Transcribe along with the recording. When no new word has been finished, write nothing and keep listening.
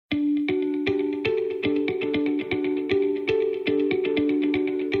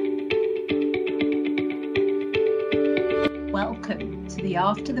Welcome to the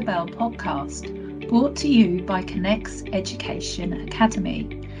After the Bell podcast, brought to you by Connect's Education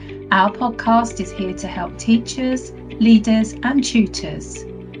Academy. Our podcast is here to help teachers, leaders and tutors.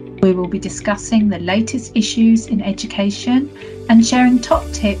 We will be discussing the latest issues in education and sharing top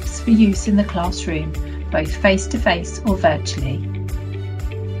tips for use in the classroom, both face-to-face or virtually.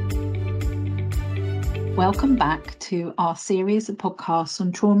 Welcome back to our series of podcasts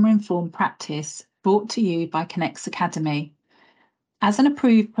on trauma-informed practice, brought to you by Connect's Academy. As an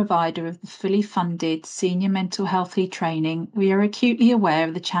approved provider of the fully funded senior mental health training, we are acutely aware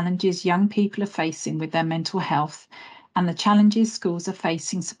of the challenges young people are facing with their mental health and the challenges schools are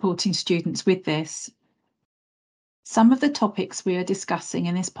facing supporting students with this. Some of the topics we are discussing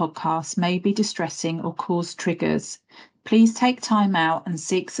in this podcast may be distressing or cause triggers. Please take time out and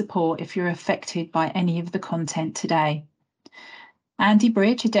seek support if you're affected by any of the content today. Andy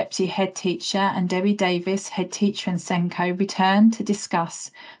Bridge, a Deputy Head Teacher, and Debbie Davis, Head Teacher and Senko, return to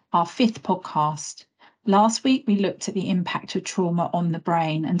discuss our fifth podcast. Last week, we looked at the impact of trauma on the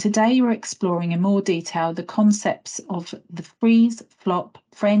brain, and today we're exploring in more detail the concepts of the freeze, flop,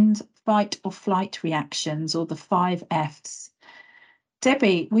 friend, fight or flight reactions, or the 5 Fs.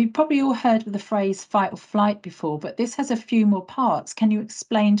 Debbie, we've probably all heard of the phrase fight or flight before, but this has a few more parts. Can you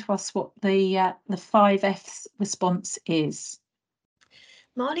explain to us what the 5 Fs response is?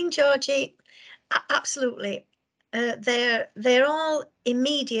 Morning, Georgie. Absolutely. They're all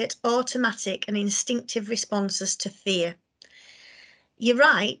immediate, automatic and instinctive responses to fear. You're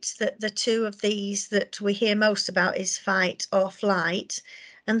right that the two of these that we hear most about is fight or flight,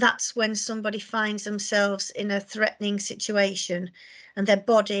 and that's when somebody finds themselves in a threatening situation and their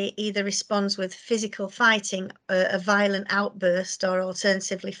body either responds with physical fighting, a violent outburst, or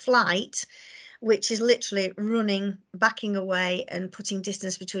alternatively flight, which is literally running, backing away and putting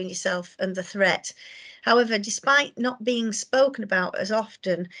distance between yourself and the threat. However, despite not being spoken about as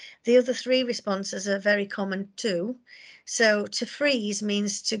often, the other three responses are very common too. So to freeze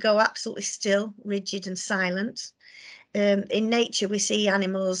means to go absolutely still, rigid and silent. In nature, we see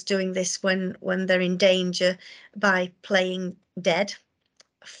animals doing this when they're in danger by playing dead.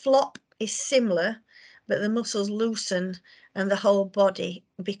 Flop is similar, but the muscles loosen and the whole body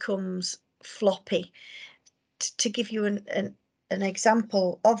becomes floppy. To give you an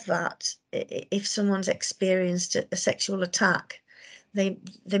example of that, if someone's experienced a sexual attack, they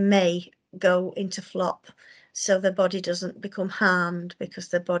may go into flop, so their body doesn't become harmed because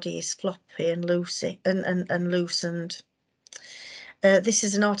their body is floppy and loosey and loosened. This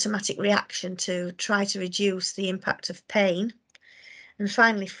is an automatic reaction to try to reduce the impact of pain. And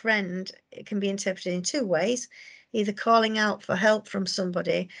finally, friend, it can be interpreted in two ways: either calling out for help from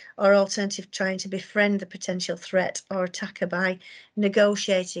somebody, or alternative trying to befriend the potential threat or attacker by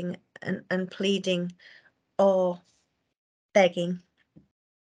negotiating and pleading or begging.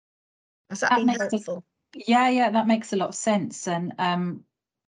 Has that been helpful? Yeah, that makes a lot of sense. And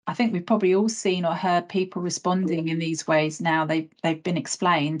I think we've probably all seen or heard people responding in these ways now they've been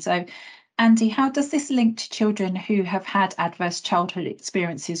explained. So, Andy, how does this link to children who have had adverse childhood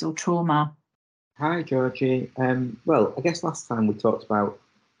experiences or trauma? Hi, Georgie. Well, I guess last time we talked about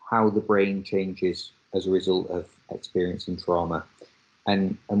how the brain changes as a result of experiencing trauma.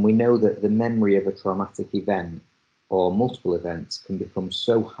 And we know that the memory of a traumatic event or multiple events can become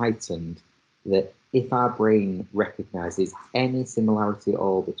so heightened that if our brain recognises any similarity at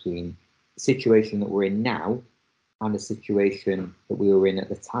all between the situation that we're in now and the situation that we were in at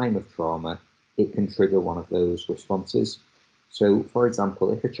the time of trauma, it can trigger one of those responses. So, for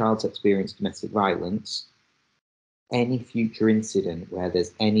example, if a child's experienced domestic violence, any future incident where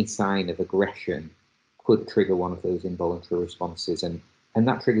there's any sign of aggression could trigger one of those involuntary responses. And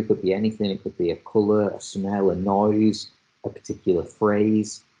that trigger could be anything. It could be a colour, a smell, a noise, a particular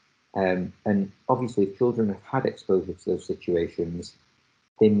phrase. And obviously, if children have had exposure to those situations,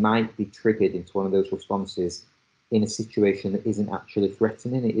 they might be triggered into one of those responses in a situation that isn't actually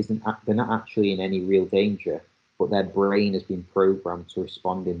threatening. They're not actually in any real danger, but their brain has been programmed to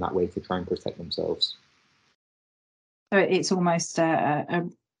respond in that way to try and protect themselves. So it's almost a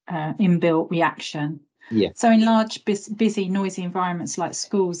inbuilt reaction. Yeah. So in large, busy, noisy environments like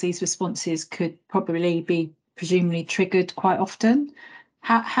schools, these responses could probably be presumably triggered quite often.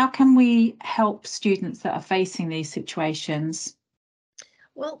 How can we help students that are facing these situations?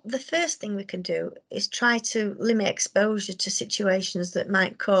 Well, the first thing we can do is try to limit exposure to situations that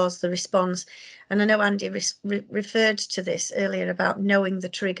might cause the response. And I know Andy referred to this earlier about knowing the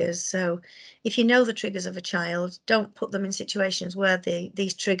triggers. So if you know the triggers of a child, don't put them in situations where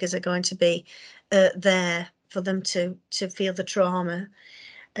these triggers are going to be there for them to feel the trauma.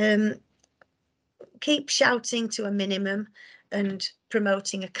 Keep shouting to a minimum. and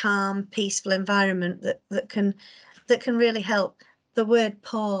promoting a calm, peaceful environment that can really help. The word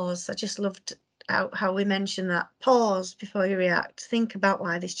pause, I just loved how we mentioned that. Pause before you react. Think about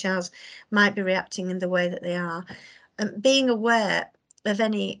why this child might be reacting in the way that they are. And being aware of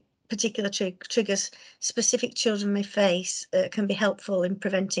any particular triggers specific children may face can be helpful in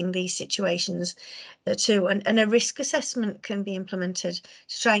preventing these situations too. And a risk assessment can be implemented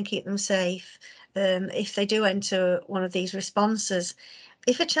to try and keep them safe if they do enter one of these responses.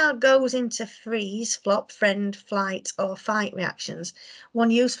 If a child goes into freeze, flop, friend, flight, or fight reactions,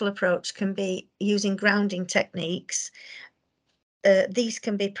 one useful approach can be using grounding techniques. These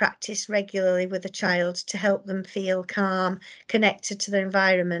can be practiced regularly with a child to help them feel calm, connected to their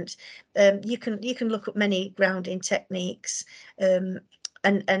environment. You can look at many grounding techniques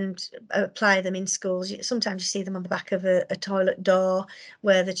and apply them in schools. Sometimes you see them on the back of a toilet door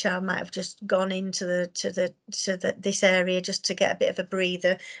where the child might have just gone into this area just to get a bit of a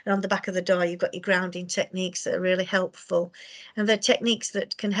breather, and on the back of the door you've got your grounding techniques that are really helpful, and they're techniques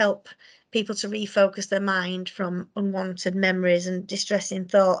that can help people to refocus their mind from unwanted memories and distressing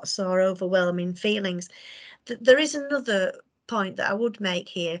thoughts or overwhelming feelings. There is another point that I would make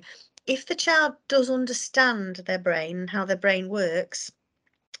here. If the child does understand their brain and how their brain works,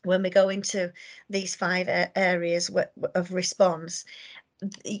 when we go into these 5 areas of response,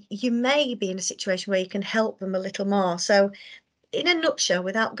 you may be in a situation where you can help them a little more. So in a nutshell,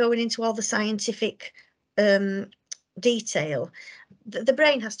 without going into all the scientific detail, the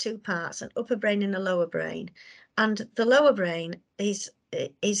brain has 2 parts, an upper brain and a lower brain. And the lower brain is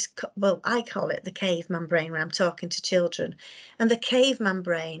well, I call it the caveman brain when I'm talking to children. And the caveman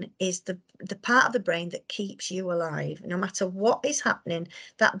brain is the part of the brain that keeps you alive. No matter what is happening,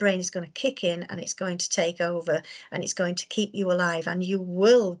 that brain is going to kick in and it's going to take over and it's going to keep you alive, and you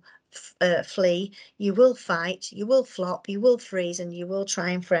will flee, you will fight, you will flop, you will freeze, and you will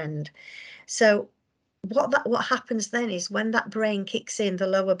try and friend. So what happens then is when that brain kicks in, the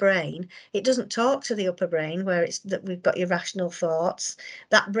lower brain, it doesn't talk to the upper brain where it's that we've got irrational thoughts.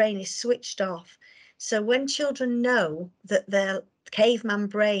 That brain is switched off. So when children know that their caveman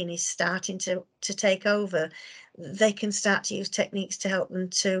brain is starting to take over, they can start to use techniques to help them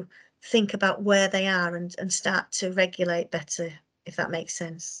to think about where they are and start to regulate better, if that makes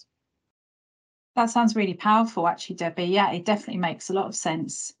sense. That sounds really powerful, actually, Debbie. Yeah, it definitely makes a lot of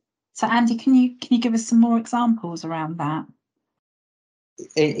sense. So, Andy, can you give us some more examples around that?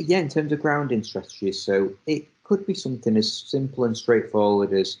 Yeah, in terms of grounding strategies, so it could be something as simple and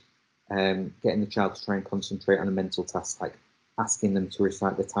straightforward as getting the child to try and concentrate on a mental task, like asking them to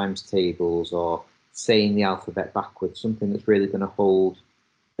recite the times tables or saying the alphabet backwards, something that's really going to hold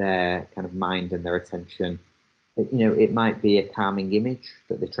their kind of mind and their attention. It might be a calming image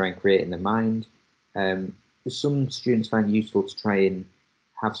that they try and create in their mind. Some students find it useful to try and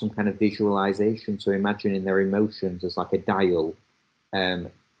have some kind of visualization, so imagining their emotions as like a dial, and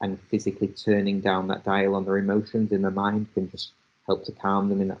physically turning down that dial on their emotions in their mind can just help to calm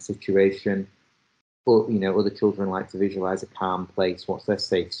them in that situation. But other children like to visualize a calm place, what's their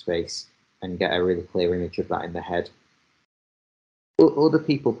safe space, and get a really clear image of that in their head. Other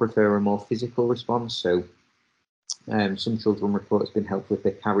people prefer a more physical response, so some children report it's been helpful if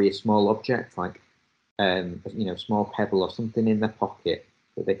they carry a small object like small pebble or something in their pocket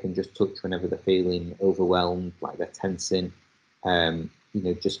that they can just touch whenever they're feeling overwhelmed, like they're tensing.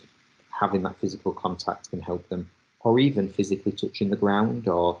 Just having that physical contact can help them, or even physically touching the ground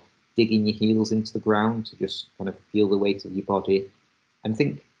or digging your heels into the ground to just kind of feel the weight of your body. And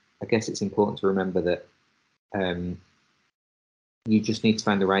I guess it's important to remember that you just need to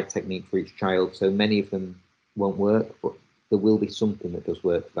find the right technique for each child. So many of them won't work, but there will be something that does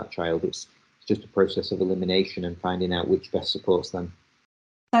work for that child. It's just a process of elimination and finding out which best supports them.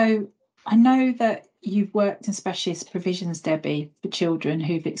 So I know that you've worked in specialist provisions, Debbie, for children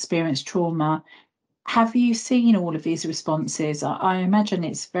who've experienced trauma. Have you seen all of these responses? I imagine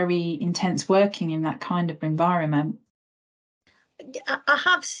it's very intense working in that kind of environment. I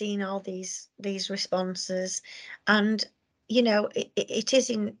have seen all these responses, and it is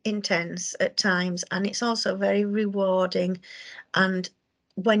intense at times, and it's also very rewarding. And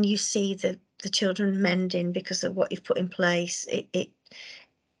when you see the children mending because of what you've put in place,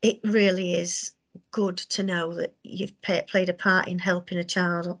 it really is good to know that you've played a part in helping a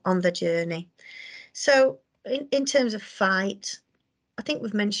child on the journey. So in terms of fight, I think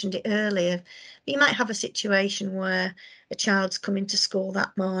we've mentioned it earlier, but you might have a situation where a child's coming to school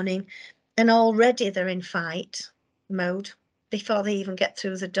that morning and already they're in fight mode before they even get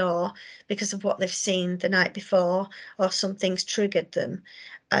through the door because of what they've seen the night before or something's triggered them.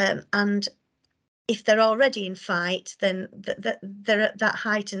 And if they're already in fight, then they're at that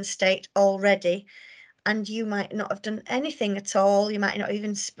heightened state already, and you might not have done anything at all. You might not have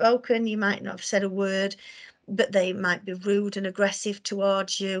even spoken, you might not have said a word, but they might be rude and aggressive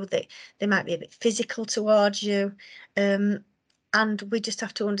towards you. They might be a bit physical towards you. And we just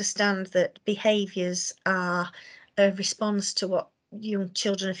have to understand that behaviours are a response to what young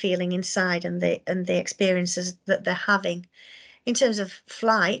children are feeling inside and the experiences that they're having. In terms of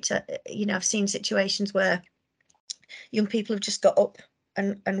flight, you know, I've seen situations where young people have just got up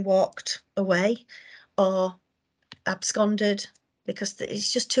and walked away or absconded because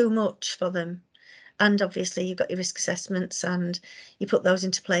it's just too much for them. And obviously you've got your risk assessments and you put those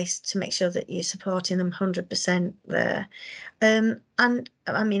into place to make sure that you're supporting them 100% there. And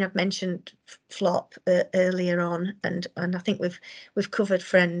I mean, I've mentioned FLOP earlier on, and I think we've covered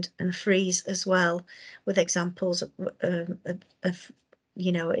friend and freeze as well, with examples of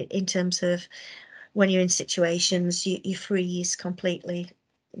you know, in terms of when you're in situations you freeze completely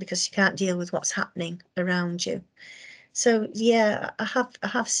because you can't deal with what's happening around you. So yeah, I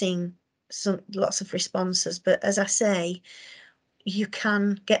have seen lots of responses, but as I say, you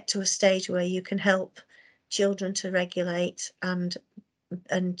can get to a stage where you can help children to regulate and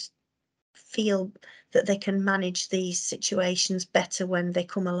feel that they can manage these situations better when they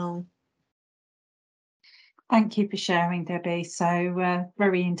come along. Thank you for sharing, Debbie. So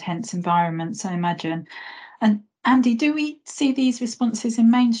very intense environments, I imagine. And Andy, do we see these responses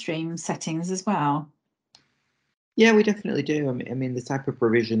in mainstream settings as well? Yeah, we definitely do. I mean, the type of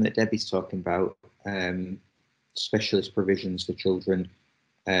provision that Debbie's talking about, specialist provisions for children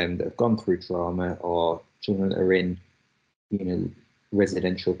that have gone through trauma or children that are in, you know,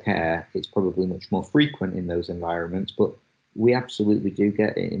 residential care, it's probably much more frequent in those environments. But we absolutely do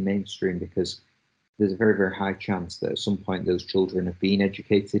get it in mainstream because there's a very, very high chance that at some point those children have been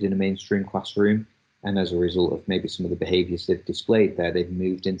educated in a mainstream classroom. And as a result of maybe some of the behaviours they've displayed there, they've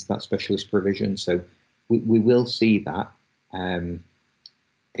moved into that specialist provision. So we will see that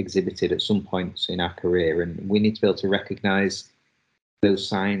exhibited at some points in our career, and we need to be able to recognise those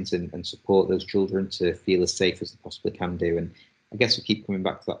signs and support those children to feel as safe as they possibly can do. And I guess we keep coming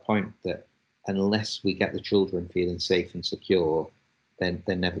back to that point that unless we get the children feeling safe and secure, then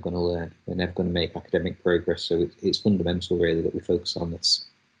they're never going to learn. They're never going to make academic progress. So it's fundamental, really, that we focus on this.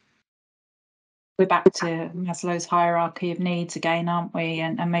 We're back to Maslow's hierarchy of needs again, aren't we?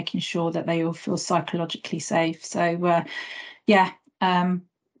 And making sure that they all feel psychologically safe. So, yeah,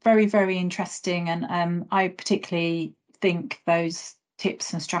 very, very interesting. And I particularly think those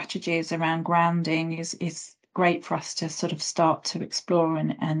tips and strategies around grounding is great for us to sort of start to explore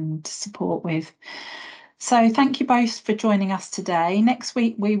and support with. So thank you both for joining us today. Next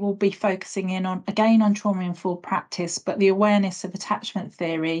week, we will be focusing in on trauma-informed practice, but the awareness of attachment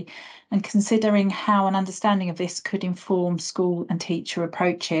theory and considering how an understanding of this could inform school and teacher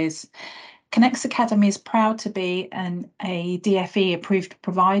approaches. Connects Academy is proud to be a DFE approved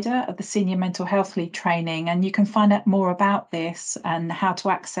provider of the Senior Mental Health Lead training, and you can find out more about this and how to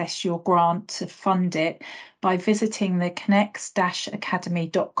access your grant to fund it by visiting the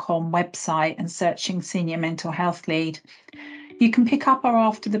connects-academy.com website and searching Senior Mental Health Lead. You can pick up our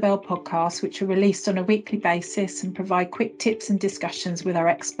After the Bell podcasts, which are released on a weekly basis and provide quick tips and discussions with our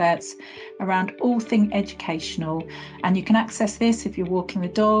experts around all things educational. And you can access this if you're walking the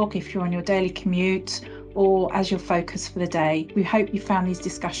dog, if you're on your daily commute, or as your focus for the day. We hope you found these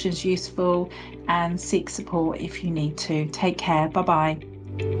discussions useful and seek support if you need to. Take care.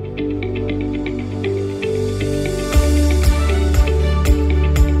 Bye-bye.